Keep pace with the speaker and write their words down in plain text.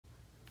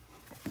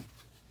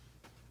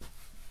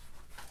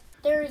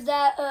there's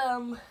that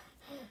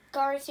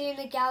Guardian of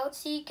the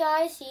Galaxy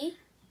guy. See,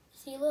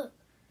 look.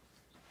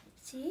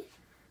 See,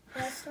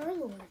 that's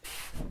Star-Lord.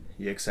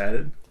 You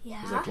excited?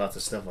 Yeah. There's like lots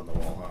of stuff on the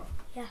wall, huh?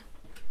 Yeah.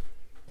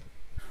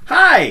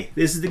 Hi,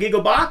 this is the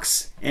Giggle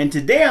Box, and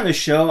today on the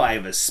show I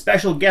have a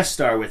special guest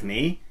star with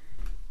me.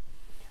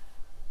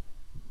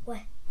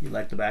 What? You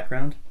like the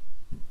background?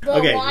 But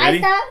okay, why ready?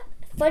 is that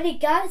funny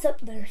guy's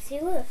up there? See,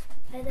 look.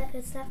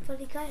 It's that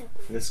funny guy up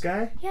there. This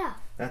guy? Yeah.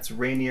 That's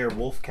Rainier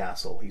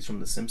Wolfcastle. He's from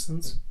The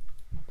Simpsons.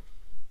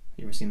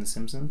 You ever seen The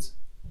Simpsons?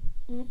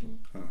 Mm-mm.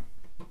 Oh.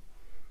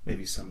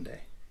 Maybe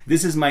someday.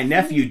 This is my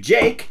nephew,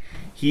 Jake.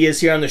 He is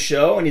here on the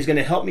show, and he's going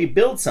to help me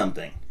build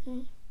something.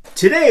 Mm.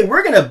 Today,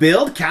 we're going to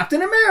build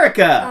Captain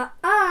America.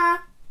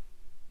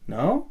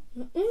 No?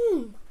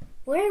 Mm-mm.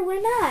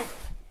 We're not.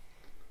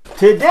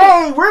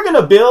 Today, we're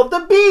going to build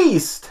the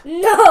Beast.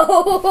 No.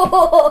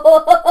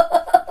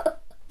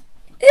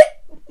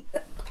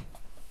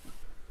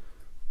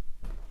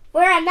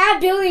 We're not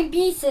building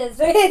pieces.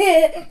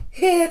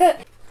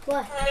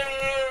 What?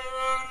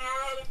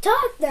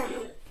 Talk now.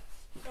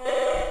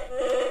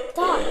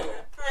 Talk.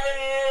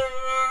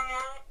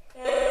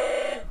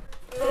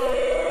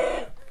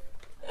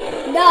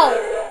 No.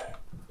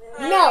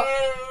 No.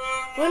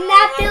 We're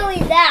not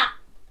building that.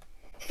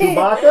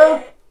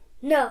 Chewbacca?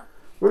 No.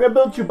 We're going to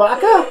build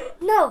Chewbacca?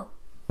 No.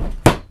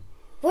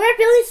 We're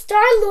building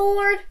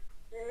Star-Lord.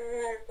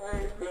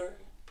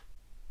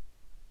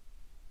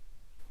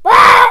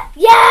 Ah!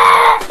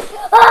 Yeah!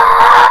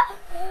 Ah!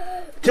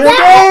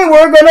 Today,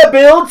 we're going to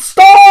build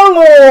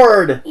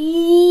Star-Lord.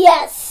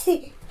 Yes.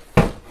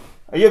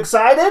 Are you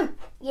excited?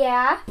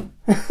 Yeah.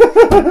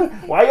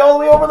 Why are you all the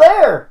way over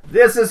there?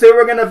 This is who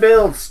we're going to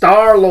build,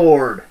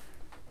 Star-Lord.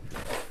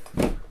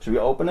 Should we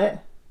open it?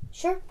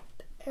 Sure.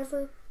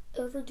 Ever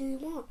do you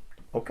want?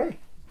 Okay.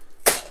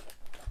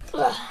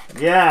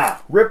 Yeah,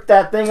 rip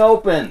that thing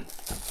open.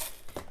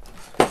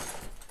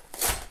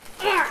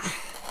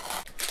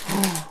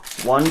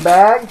 One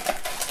bag.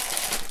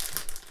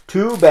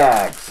 2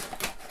 bags.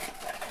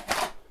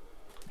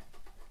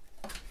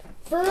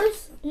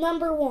 First,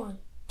 number 1.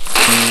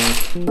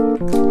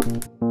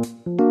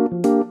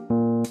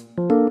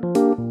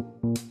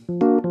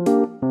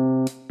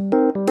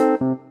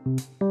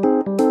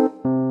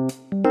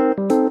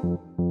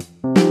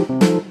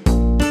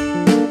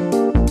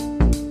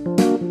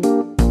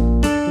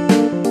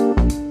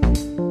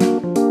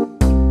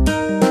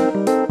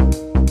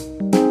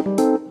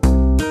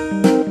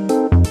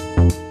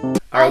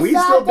 Are we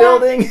still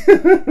building?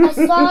 I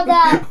saw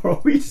that. Or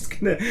are we just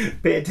going to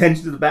pay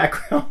attention to the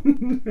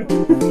background? The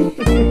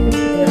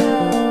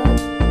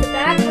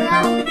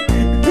background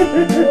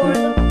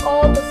or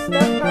all the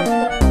stuff on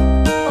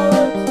all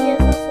of the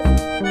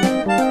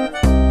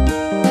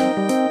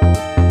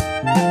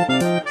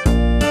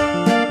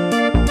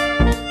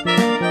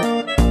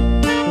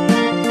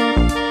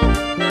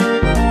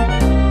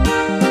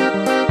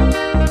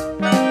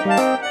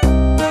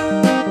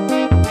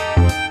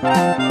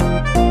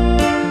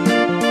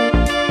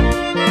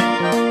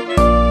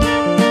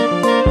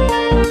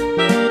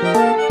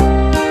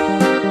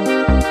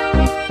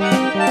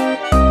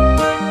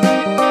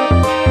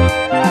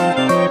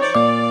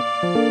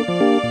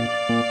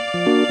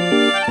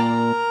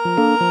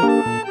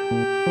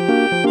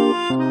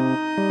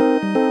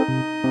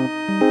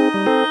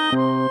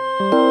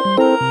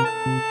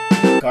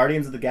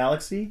Guardians of the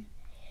Galaxy?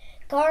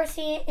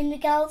 Guardians in the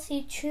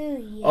Galaxy 2.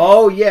 Yes.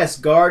 Oh, yes.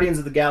 Guardians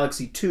of the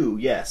Galaxy 2.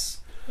 Yes.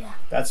 Yeah.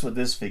 That's what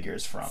this figure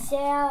is from.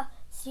 Yeah.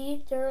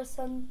 See, there's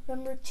some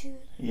number 2.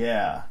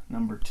 Yeah,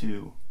 number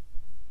 2.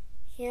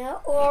 Yeah.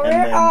 Or And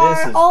then this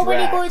are is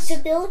already going Drax. to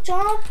build,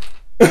 John?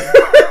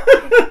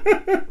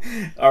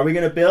 Are we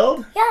going to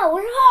build? Yeah,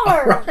 we All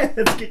are. right,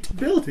 let's get to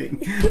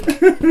building.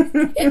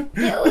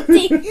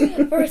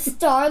 Building for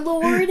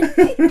Star-Lord.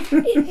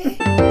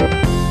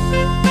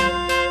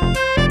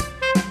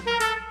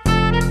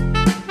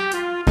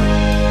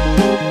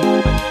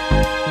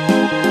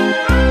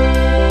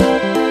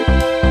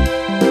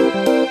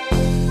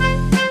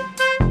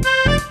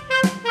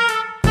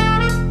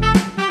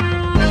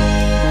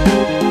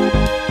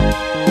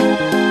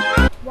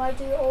 Why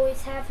do you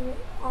always have him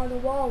on the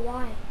wall?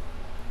 Why?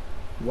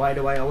 Why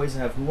do I always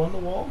have who on the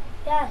wall?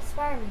 Yeah,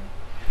 Spider-Man.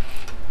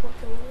 What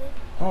the way?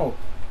 Oh,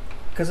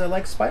 because I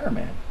like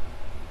Spider-Man.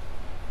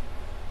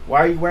 Why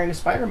are you wearing a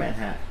Spider-Man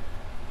hat?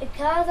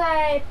 Because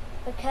I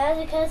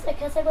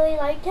really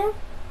liked him.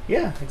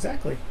 Yeah,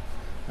 exactly.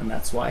 And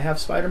that's why I have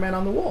Spider-Man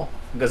on the wall.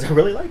 Because I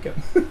really like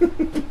him.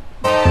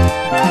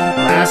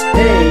 Last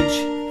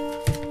page.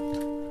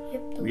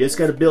 Yep, We just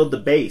got to build the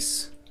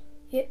base.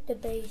 Yep, the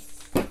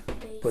base.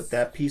 Put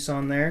that piece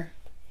on there.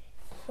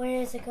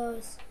 Where does it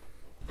goes?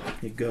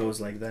 It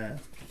goes like that.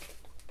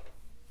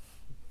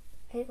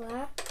 Like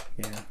that?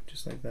 Yeah,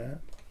 just like that.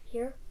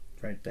 Here?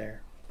 Right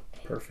there.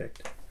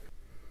 Perfect.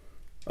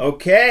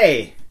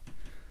 Okay.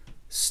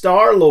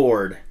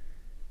 Star-Lord.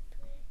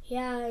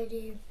 Yeah, I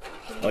do.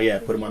 Oh yeah,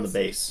 put him on the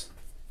base.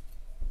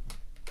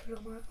 Put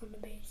him on the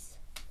base.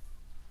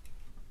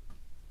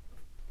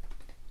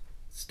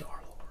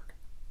 Star-Lord.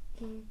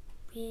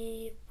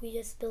 We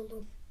just built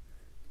them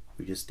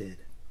We just did.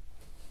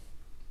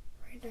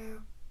 right now.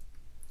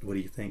 What do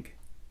you think?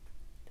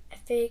 I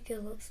think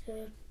it looks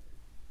good.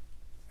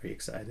 Are you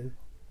excited?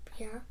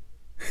 Yeah.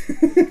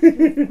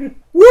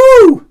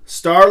 Woo!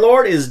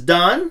 Star-Lord is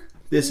done.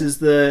 This is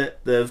the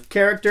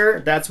character.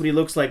 That's what he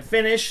looks like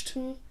finished.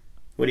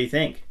 What do you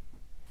think?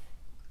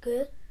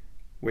 Good.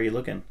 Where are you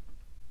looking?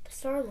 The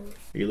Star-Lord.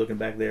 Are you looking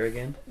back there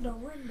again?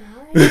 No, I'm not.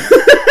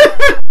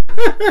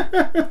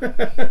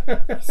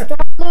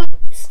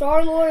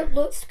 Star-Lord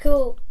looks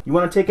cool. You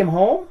want to take him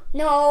home?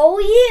 No,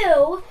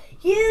 you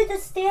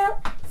just stand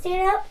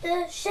up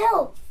the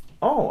shelf.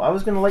 Oh, I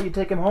was going to let you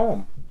take him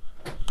home.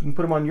 You can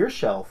put him on your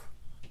shelf.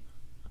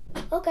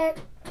 Okay.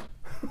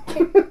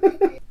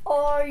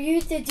 Or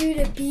you to do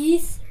the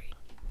beast.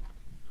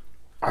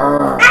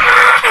 All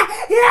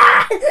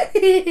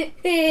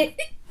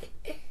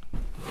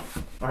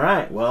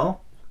right,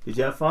 well, did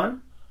you have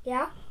fun?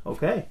 Yeah.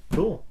 Okay,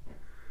 cool.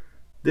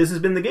 This has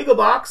been the Giggle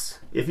Box.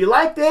 If you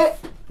liked it,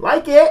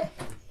 like it.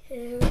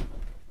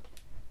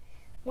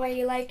 When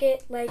you like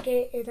it,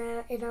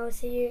 and I'll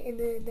see you in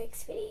the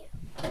next video.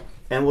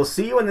 And we'll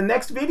see you in the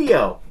next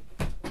video.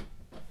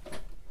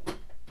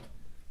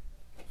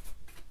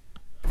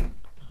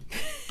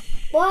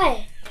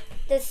 What?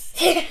 The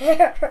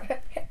hair.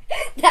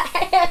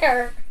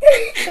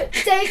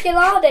 Take it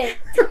on it.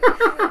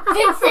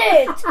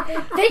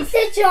 Fix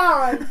it,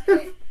 John.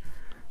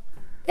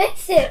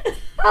 Fix it.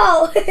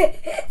 Oh,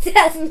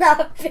 that's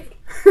not fixed.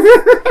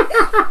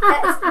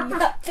 That's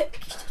not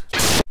fixed.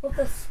 With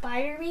the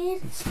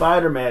Spider-Man?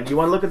 Spider-Man. You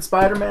want to look at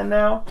Spider-Man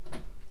now?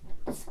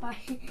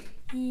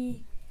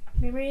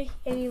 Remember,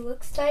 and he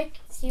looks like,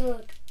 see,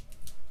 look.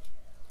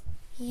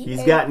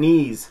 He's got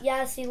knees.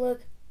 Yeah, see,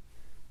 look.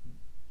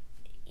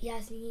 He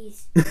has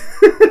knees.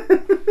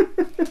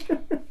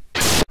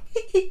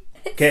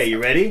 Okay,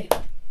 you ready?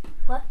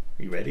 What?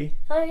 Are you ready?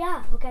 Oh,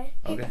 yeah, okay.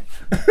 Okay.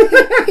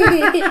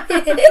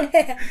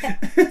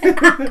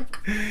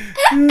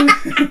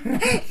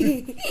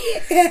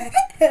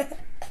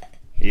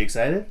 Are you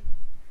excited?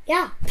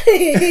 Yeah.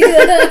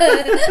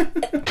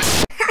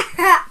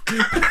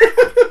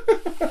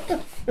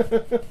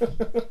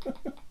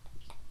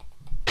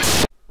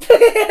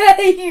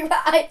 Your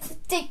eyes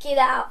stick it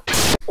out.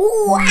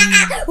 Ooh,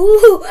 ah,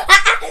 ooh,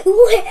 ah,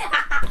 ooh,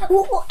 ah,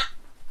 ooh, ah.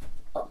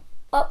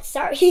 Oh,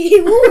 sorry.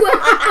 Ooh,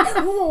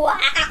 ah, ooh,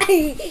 ah.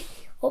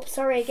 Oh,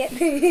 sorry again.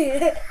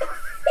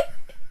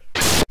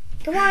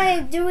 Come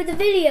on, do the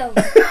video.